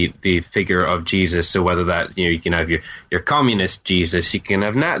the figure of Jesus? So whether that, you can have your communist Jesus, you can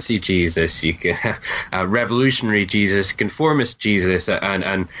have Nazi Jesus, you can have revolutionary Jesus, conformist Jesus,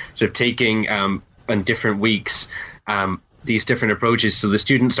 and sort of taking on different weeks these different approaches, so the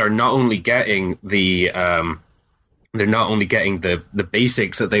students are not only getting the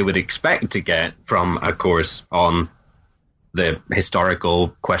basics that they would expect to get from a course on the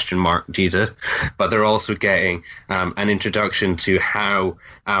historical ? Jesus, but they're also getting an introduction to how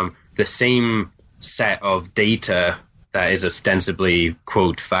the same set of data that is ostensibly,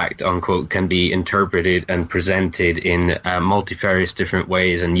 quote, fact, unquote, can be interpreted and presented in multifarious different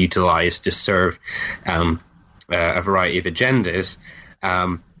ways and utilized to serve a variety of agendas,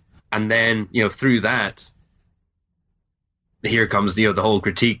 and then through that, here comes the whole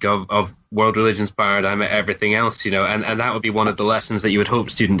critique of world religions paradigm and everything else, and that would be one of the lessons that you would hope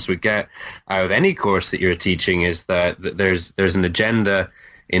students would get out of any course that you're teaching, is that there's an agenda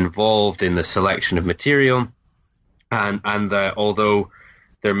involved in the selection of material, and that although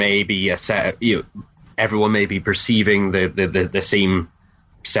there may be a set of, everyone may be perceiving the same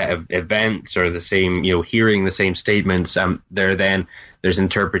set of events or the same, hearing the same statements, there's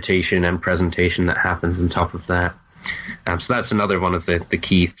interpretation and presentation that happens on top of that. So that's another one of the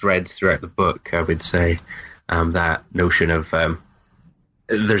key threads throughout the book, I would say, that notion of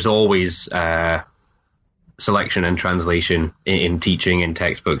there's always selection and translation in teaching, in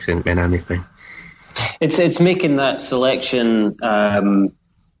textbooks, in anything. It's making that selection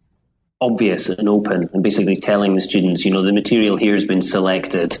obvious and open, and basically telling the students, the material here has been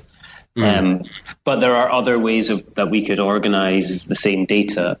selected, but there are other ways that we could organize the same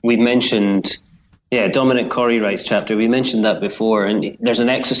data. We mentioned, Dominic Corrywright's chapter, we mentioned that before, and there's an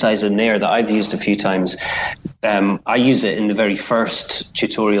exercise in there that I've used a few times. I use it in the very first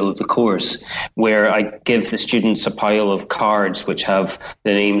tutorial of the course, where I give the students a pile of cards which have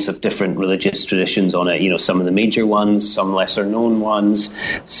the names of different religious traditions on it, some of the major ones, some lesser known ones,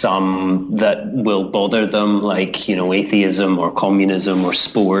 some that will bother them, like, atheism or communism or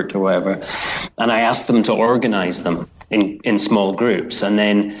sport or whatever. And I ask them to organize them in small groups, and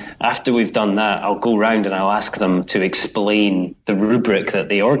then after we've done that, I'll go round and I'll ask them to explain the rubric that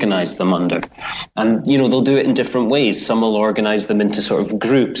they organize them under. And they'll do it in different ways. Some will organize them into sort of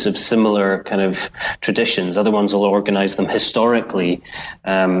groups of similar kind of traditions. Other ones will organize them historically,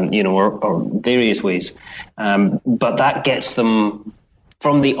 or various ways. But that gets them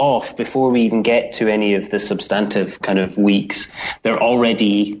from the off, before we even get to any of the substantive kind of weeks. They're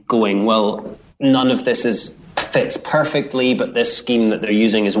already going, well, none of this fits perfectly, but this scheme that they're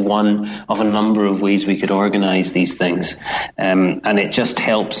using is one of a number of ways we could organize these things. And it just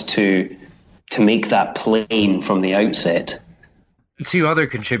helps to make that plain from the outset. Two other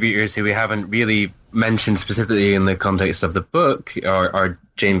contributors who we haven't really mentioned specifically in the context of the book are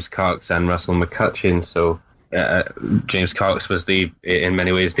James Cox and Russell McCutcheon. So James Cox was in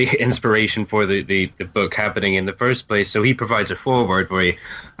many ways the inspiration for the book happening in the first place. So he provides a foreword where he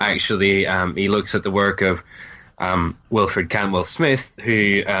actually he looks at the work of Wilfred Cantwell Smith,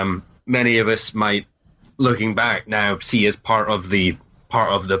 who many of us might, looking back now, see as part of the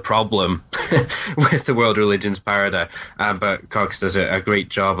problem with the world religions paradigm. But Cox does a great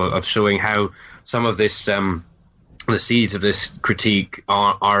job of showing how some of this, the seeds of this critique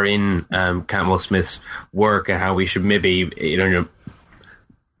are in Cantwell Smith's work, and how we should maybe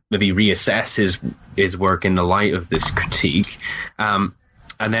reassess his work in the light of this critique. And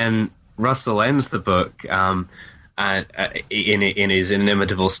then Russell ends the book in his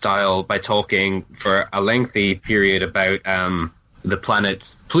inimitable style by talking for a lengthy period about the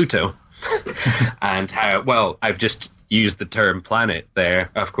planet Pluto, and how, well, I've just used the term planet there.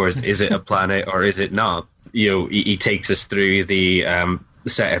 Of course, is it a planet or is it not? He takes us through the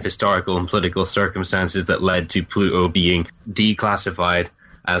set of historical and political circumstances that led to Pluto being declassified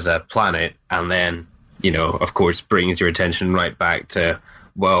as a planet, and then, of course, brings your attention right back to,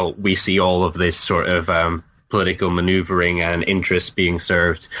 well, we see all of this sort of political maneuvering and interest being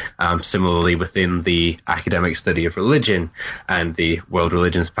served similarly within the academic study of religion and the world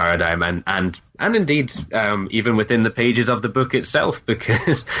religions paradigm, and indeed even within the pages of the book itself,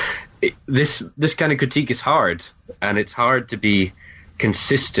 because this kind of critique is hard, and it's hard to be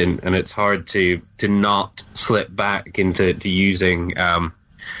consistent, and it's hard to not slip back into using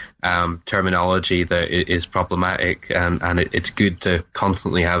terminology that is problematic, and it's good to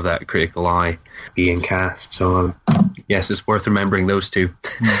constantly have that critical eye being cast. So yes, it's worth remembering those two.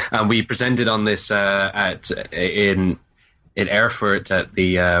 And we presented on this in Erfurt at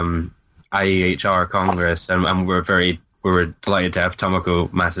the IEHR Congress, and we were delighted to have Tomoko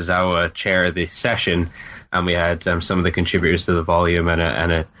Masuzawa chair the session, and we had some of the contributors to the volume,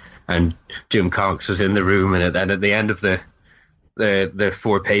 and Jim Cox was in the room, and at the end of the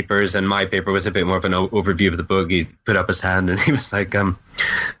 4 papers, and my paper was a bit more of an overview of the book, he put up his hand and he was like,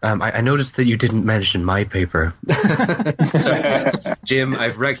 I noticed that you didn't mention my paper. So, Jim,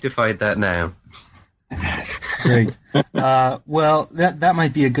 I've rectified that now. Great. Well, that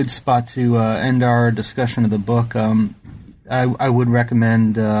might be a good spot to end our discussion of the book. I would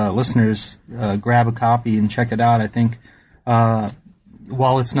recommend listeners grab a copy and check it out. I think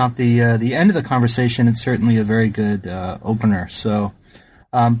while it's not the end of the conversation, it's certainly a very good opener. So,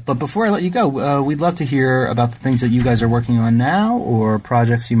 but before I let you go, we'd love to hear about the things that you guys are working on now, or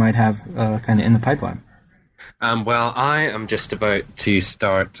projects you might have kind of in the pipeline. Well, I am just about to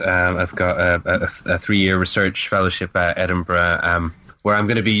start. I've got a 3-year research fellowship at Edinburgh, where I'm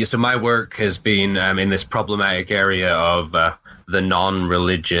going to be. So my work has been in this problematic area of the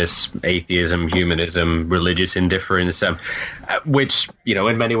non-religious atheism, humanism, religious indifference, which,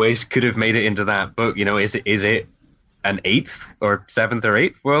 in many ways could have made it into that book. Is it an 8th or 7th or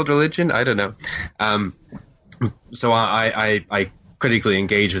 8th world religion? I don't know. So I critically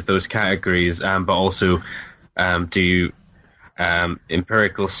engage with those categories, but also do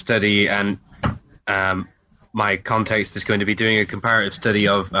empirical study, and my context is going to be doing a comparative study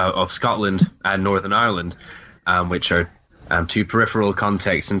of Scotland and Northern Ireland, which are two peripheral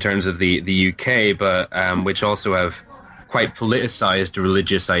contexts in terms of the UK, but which also have quite politicized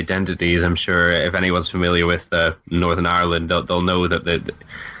religious identities. I'm sure if anyone's familiar with Northern Ireland, they'll know that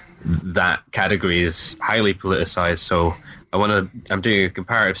that category is highly politicized. So I'm doing a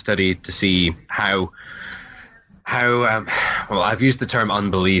comparative study to see how well, I've used the term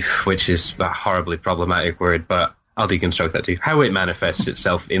unbelief, which is a horribly problematic word, but I'll deconstruct that too. How it manifests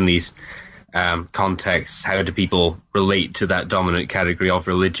itself in these contexts. How do people relate to that dominant category of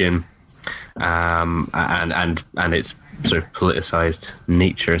religion, and its sort of politicized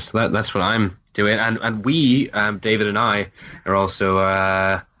nature? So that's what I'm doing, and we, David and I, are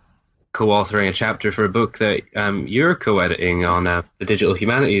also co-authoring a chapter for a book that you're co-editing on the digital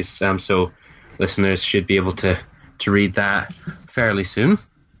humanities. So listeners should be able to read that fairly soon,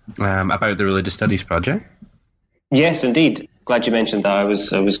 about the Religious Studies project. Yes, indeed. Glad you mentioned that. I was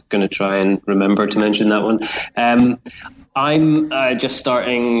going to try and remember to mention that one. I'm just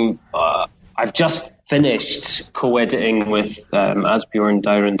starting. I've just finished co-editing with Asbjørn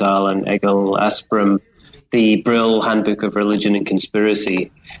Dyrendal and Egil Asprem the Brill Handbook of Religion and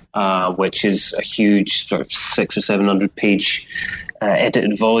Conspiracy, which is a huge sort of 600 or 700 page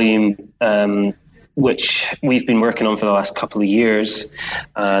edited volume, which we've been working on for the last couple of years,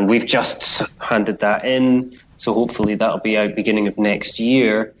 and we've just handed that in. So hopefully that'll be out beginning of next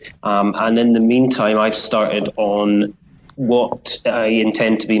year. And in the meantime, I've started on what I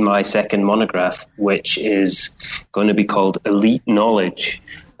intend to be my second monograph, which is going to be called Elite Knowledge,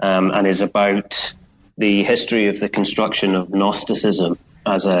 and is about the history of the construction of Gnosticism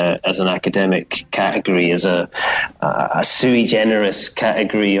as an academic category, as a sui generis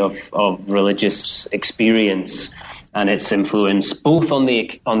category of religious experience, and its influence both on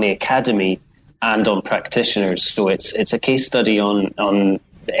the academy and on practitioners. So it's a case study on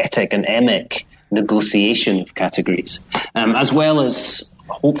the etic and emic negotiation of categories, as well as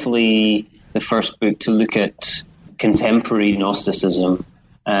hopefully the first book to look at contemporary Gnosticism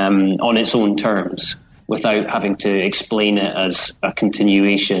on its own terms, without having to explain it as a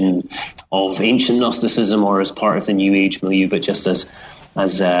continuation of ancient Gnosticism or as part of the New Age milieu, but just as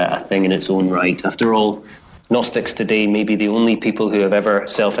a thing in its own right. After all, Gnostics today may be the only people who have ever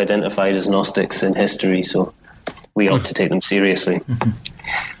self-identified as Gnostics in history. So we ought to take them seriously.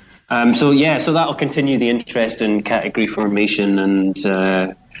 So that'll continue the interest in category formation and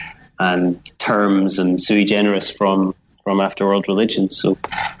terms and sui generis from Afterworld Religions. So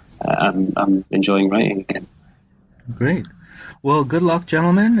I'm enjoying writing again. Great. Well, good luck,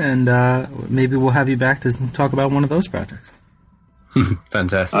 gentlemen, and maybe we'll have you back to talk about one of those projects.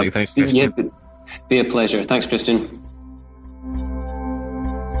 Fantastic. Thanks, Christian. Yeah, be a pleasure. Thanks, Christian.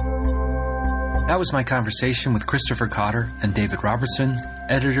 That was my conversation with Christopher Cotter and David Robertson,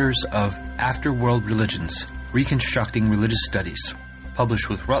 editors of Afterworld Religions, Reconstructing Religious Studies, published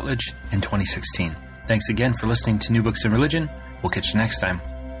with Routledge in 2016. Thanks again for listening to New Books in Religion. We'll catch you next time.